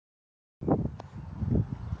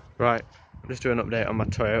Right, just doing an update on my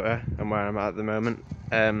Toyota and where I'm at the moment.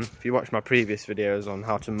 If you watched my previous videos on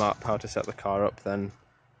how to map, how to set the car up, then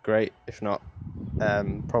great. If not,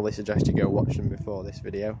 probably suggest you go watch them before this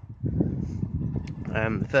video.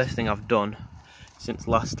 The first thing I've done since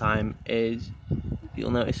last time is,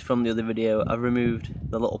 you'll notice from the other video, I've removed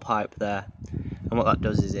the little pipe there, and what that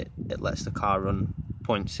does is it lets the car run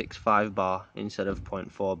 0.65 bar instead of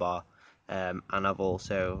 0.4 bar, and I've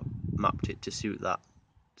also mapped it to suit that.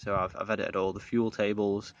 So I've edited all the fuel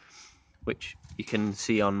tables, which you can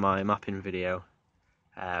see on my mapping video,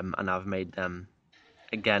 and I've made them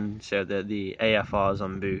again so that the AFRs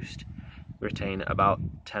on boost retain at about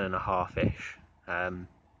 10.5-ish. I've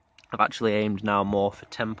actually aimed now more for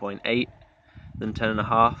 10.8 than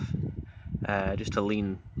 10.5, just to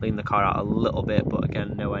lean the car out a little bit, but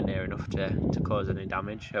again nowhere near enough to cause any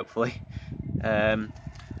damage, hopefully. And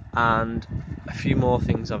a few more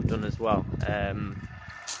things I've done as well.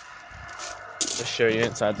 Just show you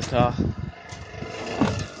inside the car.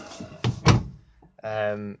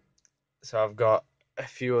 So I've got a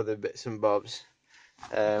few other bits and bobs.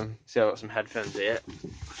 So I've got some headphones here.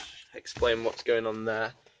 Explain what's going on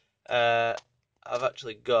there. I've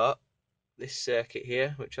actually got this circuit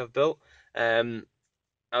here, which I've built. I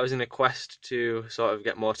was in a quest to sort of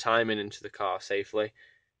get more timing into the car safely.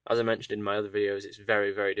 As I mentioned in my other videos, it's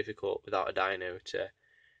very, very difficult without a dyno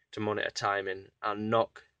to monitor timing and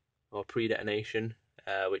knock or predetonation,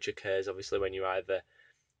 which occurs obviously when you're either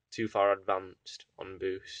too far advanced on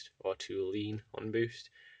boost or too lean on boost.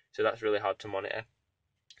 So that's really hard to monitor.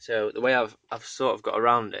 So the way I've sort of got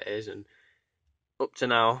around it is, and up to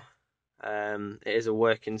now, it is a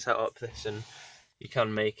working setup, this, and you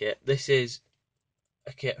can make it. This is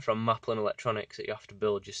a kit from Maplin Electronics that you have to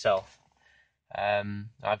build yourself.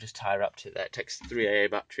 I've just tie wrapped it there. It takes 3 AA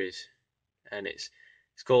batteries, and it's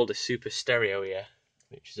called a super stereo here,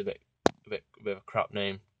 which is a bit of a crap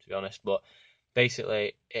name, to be honest, but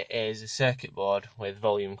basically it is a circuit board with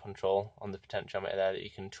volume control on the potentiometer there that you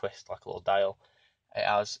can twist like a little dial. It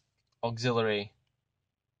has auxiliary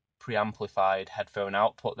preamplified headphone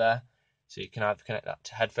output there, so you can either connect that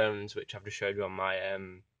to headphones, which I've just showed you on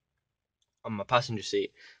my passenger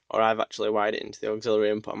seat, or I've actually wired it into the auxiliary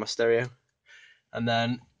input on my stereo. And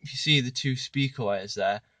then if you see the 2 speaker wires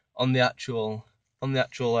there on the actual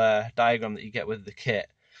diagram that you get with the kit,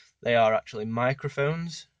 they are actually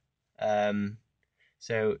microphones.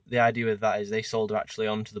 So the idea with that is they solder actually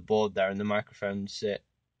onto the board there, and the microphones sit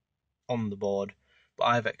on the board. But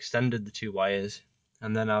I've extended the 2 wires,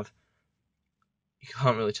 and then you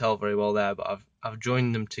can't really tell very well there, but I've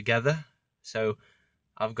joined them together. So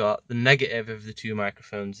I've got the negative of the 2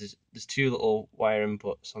 microphones. There's 2 little wire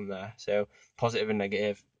inputs on there, so positive and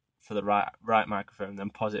negative for the right microphone,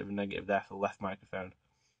 then positive and negative there for the left microphone.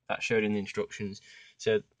 That's showed in the instructions.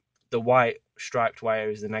 So the white striped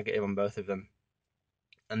wire is the negative on both of them,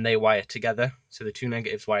 and they wire together. So the 2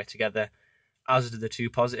 negatives wire together, as do the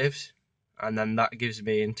 2 positives, and then that gives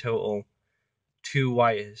me in total 2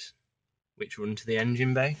 wires which run to the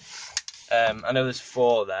engine bay. I know there's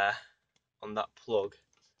 4 there on that plug,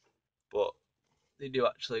 but they do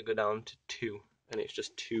actually go down to 2, and it's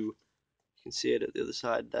just 2. You can see it at the other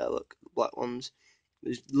side there, look, the black ones.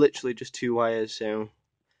 There's literally just 2 wires, so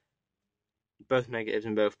both negatives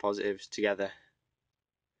and both positives together.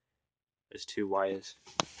 There's 2 wires.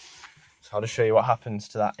 So I'll just show you what happens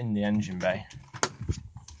to that in the engine bay.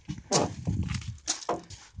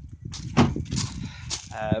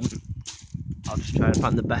 I'll just try and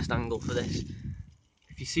find the best angle for this.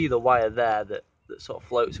 If you see the wire there that sort of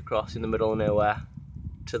floats across in the middle of nowhere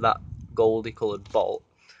to that goldy coloured bolt,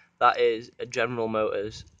 that is a General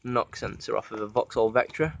Motors knock sensor off of a Vauxhall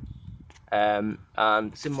Vectra, and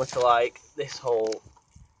similar to like this hole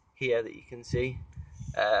here that you can see,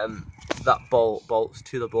 that bolt bolts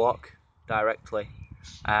to the block directly,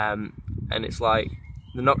 and it's like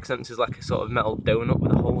the knock sensor is like a sort of metal donut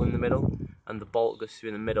with a hole in the middle, and the bolt goes through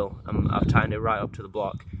in the middle, and I've tied it right up to the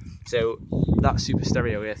block. So that super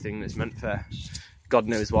stereo ear thing that's meant for God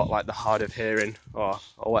knows what, like the hard of hearing or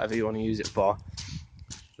whatever you want to use it for,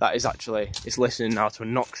 that is actually, it's listening now to a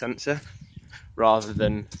knock sensor rather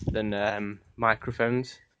than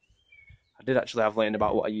microphones. I did actually have learned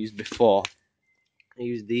about what I used before. I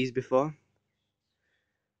used these before. I'll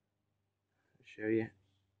show you.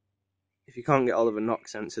 If you can't get hold of a knock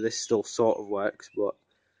sensor, this still sort of works, but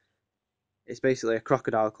it's basically a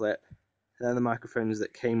crocodile clip. They're the microphones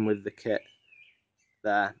that came with the kit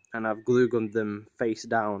there, and I've glue gunned them face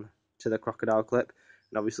down to the crocodile clip,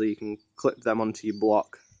 and obviously you can clip them onto your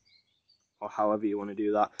block or however you want to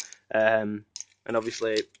do that. And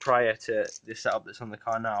obviously prior to the setup that's on the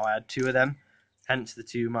car now, I had 2 of them, hence the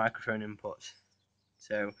two microphone inputs.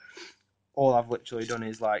 So all I've literally done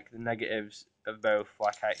is like the negatives of both,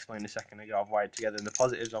 like I explained a second ago, I've wired together, and the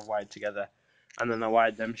positives I've wired together, and then I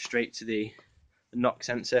wired them straight to the knock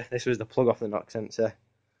sensor. This was the plug off the knock sensor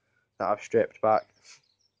that I've stripped back.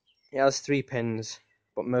 It has 3 pins,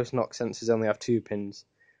 but most knock sensors only have 2 pins.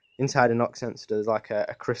 Inside a knock sensor there's like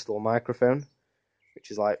a crystal microphone,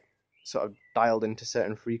 which is like sort of dialed into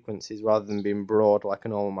certain frequencies rather than being broad like a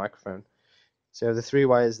normal microphone. So the 3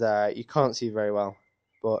 wires there, you can't see very well,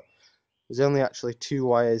 but there's only actually 2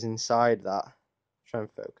 wires inside that. Try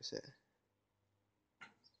and focus it.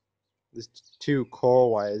 There's 2 core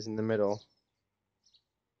wires in the middle.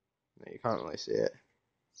 You can't really see it.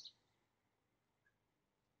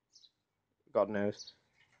 God knows.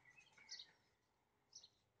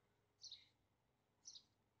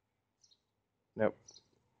 Nope.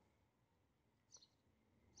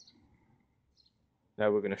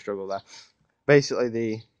 No, we're going to struggle there.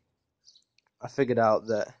 Basically, I figured out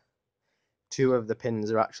that 2 of the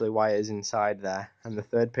pins are actually wires inside there, and the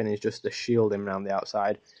 3rd pin is just the shielding around the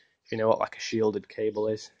outside. If you know what like a shielded cable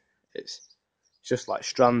is, it's just like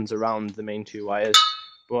strands around the main 2 wires.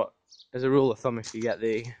 But as a rule of thumb, if you get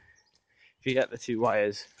the 2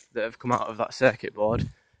 wires that have come out of that circuit board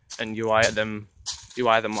and you wire them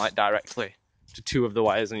like directly to 2 of the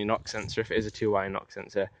wires on your knock sensor if it is a 2-wire knock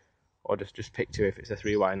sensor, or just pick 2 if it's a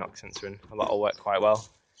 3-wire knock sensor, and that'll work quite well.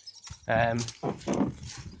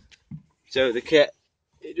 So the kit,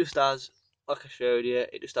 it just has, like I showed you,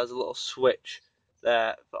 it just has a little switch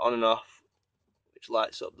there for on and off, which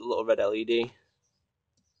lights up the little red LED,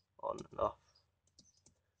 on and off,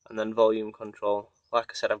 and then volume control.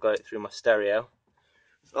 Like I said, I've got it through my stereo,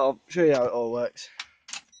 so I'll show you how it all works.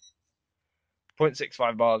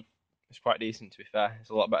 0.65 bar is quite decent, to be fair. It's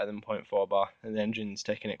a lot better than 0.4 bar, and the engine's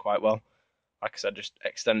taking it quite well. Like I said, just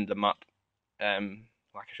extend the map, like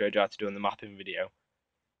I showed you how to do in the mapping video,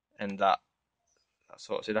 and that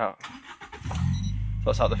sorts it out.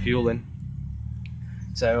 Sorts out the fueling.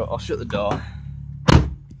 So I'll shut the door.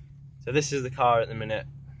 So this is the car at the minute,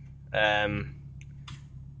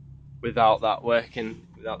 without that working,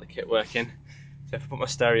 without the kit working. So if I put my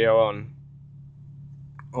stereo on,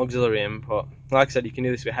 auxiliary input, like I said, you can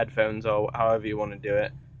do this with headphones or however you want to do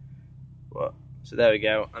it. But so there we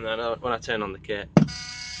go. And then when I turn on the kit,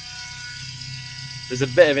 there's a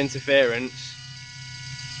bit of interference,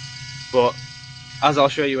 but as I'll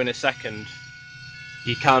show you in a second,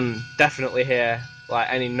 you can definitely hear like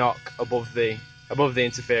any knock above the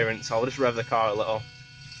interference. I'll just rev the car a little.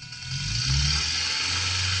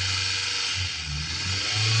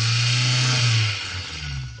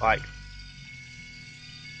 Like,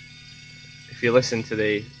 if you listen to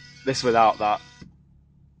this without that,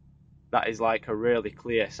 that is like a really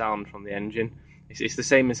clear sound from the engine. It's the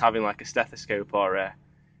same as having like a stethoscope or I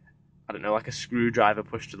don't know, like a screwdriver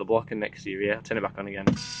pushed to the block and next to your ear. I'll turn it back on again.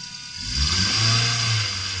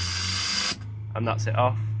 And that's it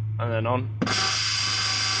off, and then on.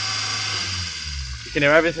 You can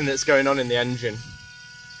hear everything that's going on in the engine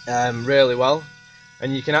really well,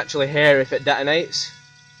 and you can actually hear if it detonates.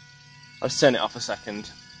 I'll just turn it off a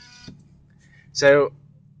second. So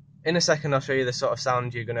in a second I'll show you the sort of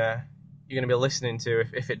sound you're gonna be listening to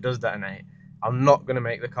if it does detonate. I'm not gonna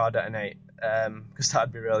make the car detonate because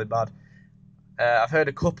that'd be really bad. I've heard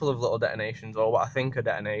a couple of little detonations, or what I think are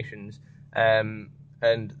detonations, and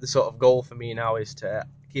the sort of goal for me now is to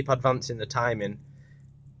keep advancing the timing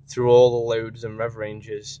through all the loads and rev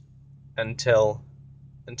ranges until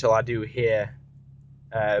I do hear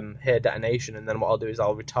detonation, and then what I'll do is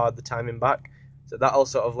I'll retard the timing back, so that'll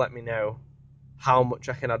sort of let me know how much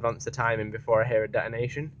I can advance the timing before I hear a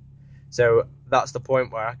detonation. So that's the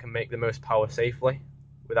point where I can make the most power safely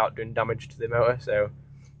without doing damage to the motor. So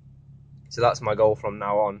that's my goal from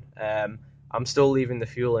now on. I'm still leaving the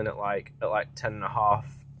fuel in at like 10.5.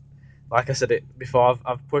 Like I said it before,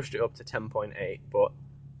 I've pushed it up to 10.8, but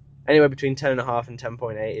anywhere between 10.5 and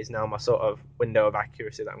 10.8 is now my sort of window of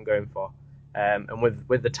accuracy that I'm going for. And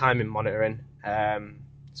with the timing monitoring,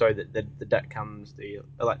 sorry, the deck cams, the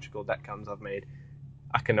electrical deck cams I've made,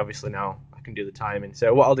 I can do the timing.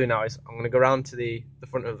 So what I'll do now is I'm going to go around to the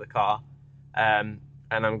front of the car, and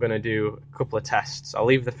I'm going to do a couple of tests. I'll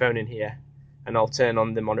leave the phone in here, and I'll turn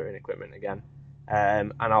on the monitoring equipment again,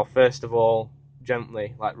 and I'll first of all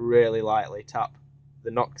gently, like really lightly, tap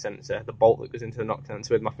the knock sensor, the bolt that goes into the knock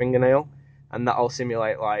sensor, with my fingernail, and that'll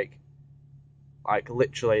simulate like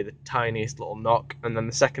literally the tiniest little knock. And then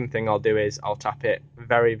the second thing I'll do is I'll tap it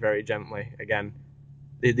very, very gently again.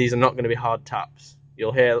 These are not going to be hard taps.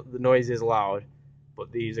 You'll hear the noise is loud,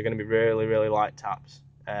 but these are going to be really, really light taps.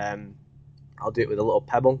 I'll do it with a little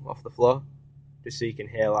pebble off the floor, just so you can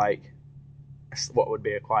hear like what would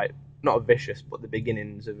be a quite, not a vicious, but the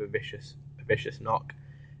beginnings of a vicious knock.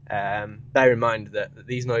 Bear in mind that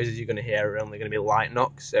these noises you're going to hear are only going to be light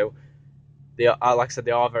knocks, so they are, like I said,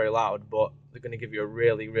 they are very loud, but they're going to give you a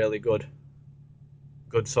really good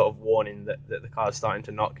sort of warning that the car's starting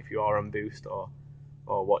to knock if you are on boost or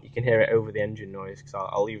what. You can hear it over the engine noise because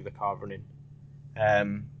I'll leave the car running.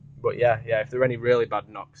 But yeah, if there are any really bad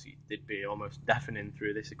knocks, they'd be almost deafening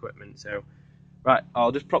through this equipment. So right,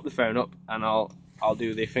 I'll just prop the phone up and I'll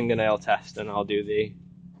do the fingernail test and I'll do the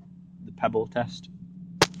pebble test.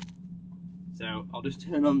 So I'll just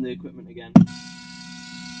turn on the equipment again.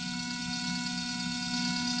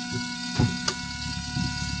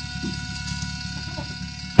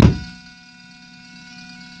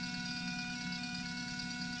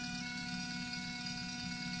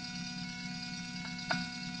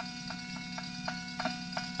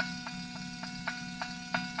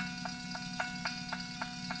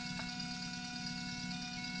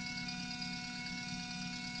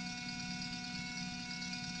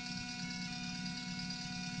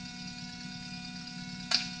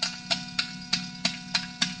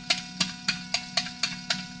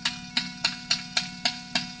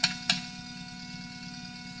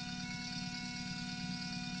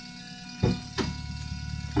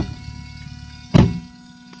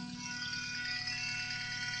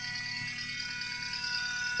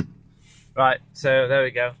 Right, so there we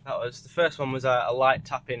go. That was the first one was a light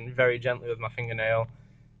tapping very gently with my fingernail.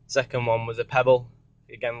 Second one was a pebble,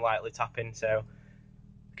 again lightly tapping. So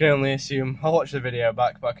I can only assume, I'll watch the video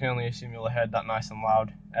back, but I can only assume you'll have heard that nice and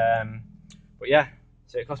loud. But yeah,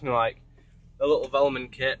 so it cost me like a little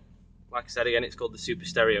Velman kit. Like I said again, it's called the Super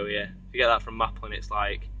Stereo here. If you get that from Maplin, it's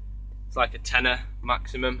like a tenner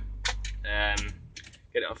maximum.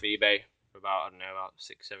 Get it off eBay for about, I don't know, about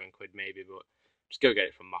 £6-7 maybe, but just go get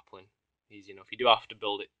it from Maplin. Easy enough. You do have to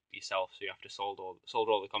build it yourself, so you have to solder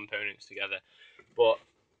all the components together. But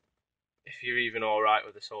if you're even all right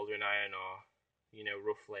with a soldering iron, or you know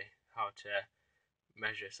roughly how to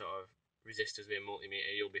measure sort of resistors with a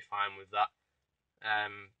multimeter, you'll be fine with that.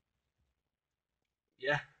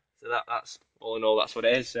 Yeah, so that's all in all, that's what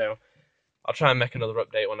it is. So I'll try and make another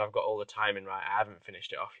update when I've got all the timing right. I haven't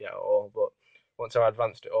finished it off yet at all, but once I've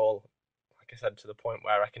advanced it all, like I said, to the point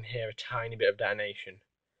where I can hear a tiny bit of detonation,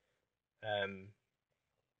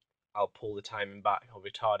 I'll pull the timing back, I'll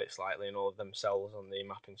retard it slightly in all of them cells on the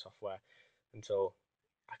mapping software until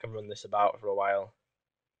I can run this about for a while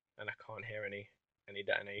and I can't hear any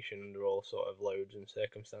detonation under all sort of loads and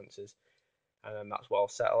circumstances, and then that's what I'll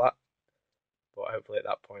settle at. But hopefully at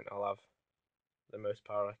that point I'll have the most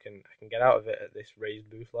power I can get out of it at this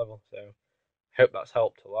raised boost level. So I hope that's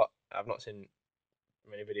helped a lot. I've not seen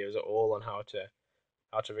many videos at all on how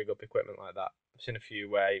to rig up equipment like that. I've seen a few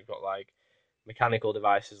where you've got like mechanical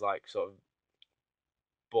devices like sort of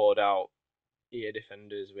bored out ear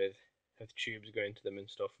defenders with tubes going to them and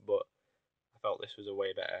stuff, but I felt this was a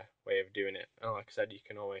way better way of doing it. And like I said, you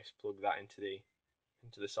can always plug that into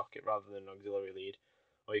the socket rather than an auxiliary lead,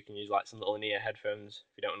 or you can use like some little in-ear headphones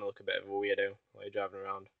if you don't want to look a bit of a weirdo while you're driving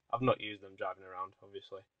around. I've not used them driving around,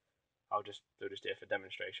 obviously. They're just here for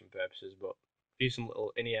demonstration purposes, but use some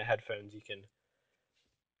little in-ear headphones, you can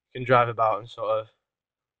drive about and sort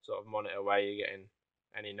of monitor where you're getting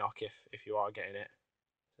any knock if you are getting it.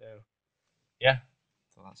 So yeah,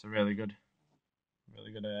 so that's a really good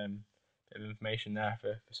bit of information there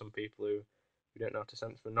for some people who don't know how to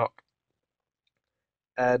sense for knock.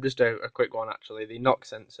 Just a quick one actually. The knock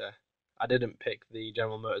sensor, I didn't pick the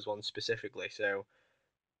General Motors one specifically, so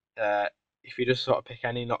if you just sort of pick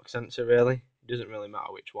any knock sensor really, it doesn't really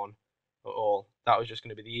matter which one at all. That was just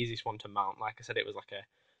going to be the easiest one to mount. Like I said, it was like a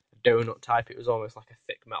donut type. It was almost like a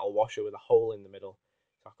thick metal washer with a hole in the middle,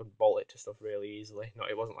 so I could bolt it to stuff really easily. No,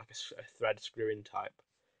 it wasn't like a thread screw-in type.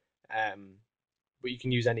 But you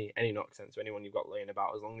can use any knock sensor, anyone you've got laying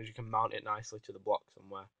about, as long as you can mount it nicely to the block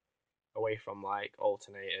somewhere, away from like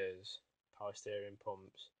alternators, power steering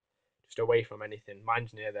pumps, just away from anything.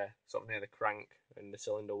 Mine's near the crank and the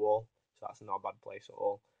cylinder wall, so that's not a bad place at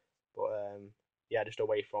all. But yeah, just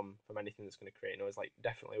away from anything that's going to create noise. Like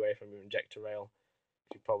definitely away from your injector rail.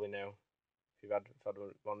 You probably know if you've had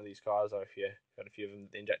one of these cars, or if you've had a few of them,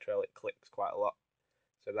 the injector rail, it clicks quite a lot,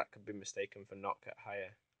 so that could be mistaken for knock at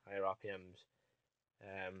higher RPMs.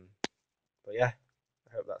 But yeah,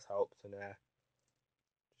 I hope that's helped, and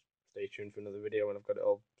stay tuned for another video when I've got it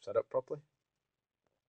all set up properly.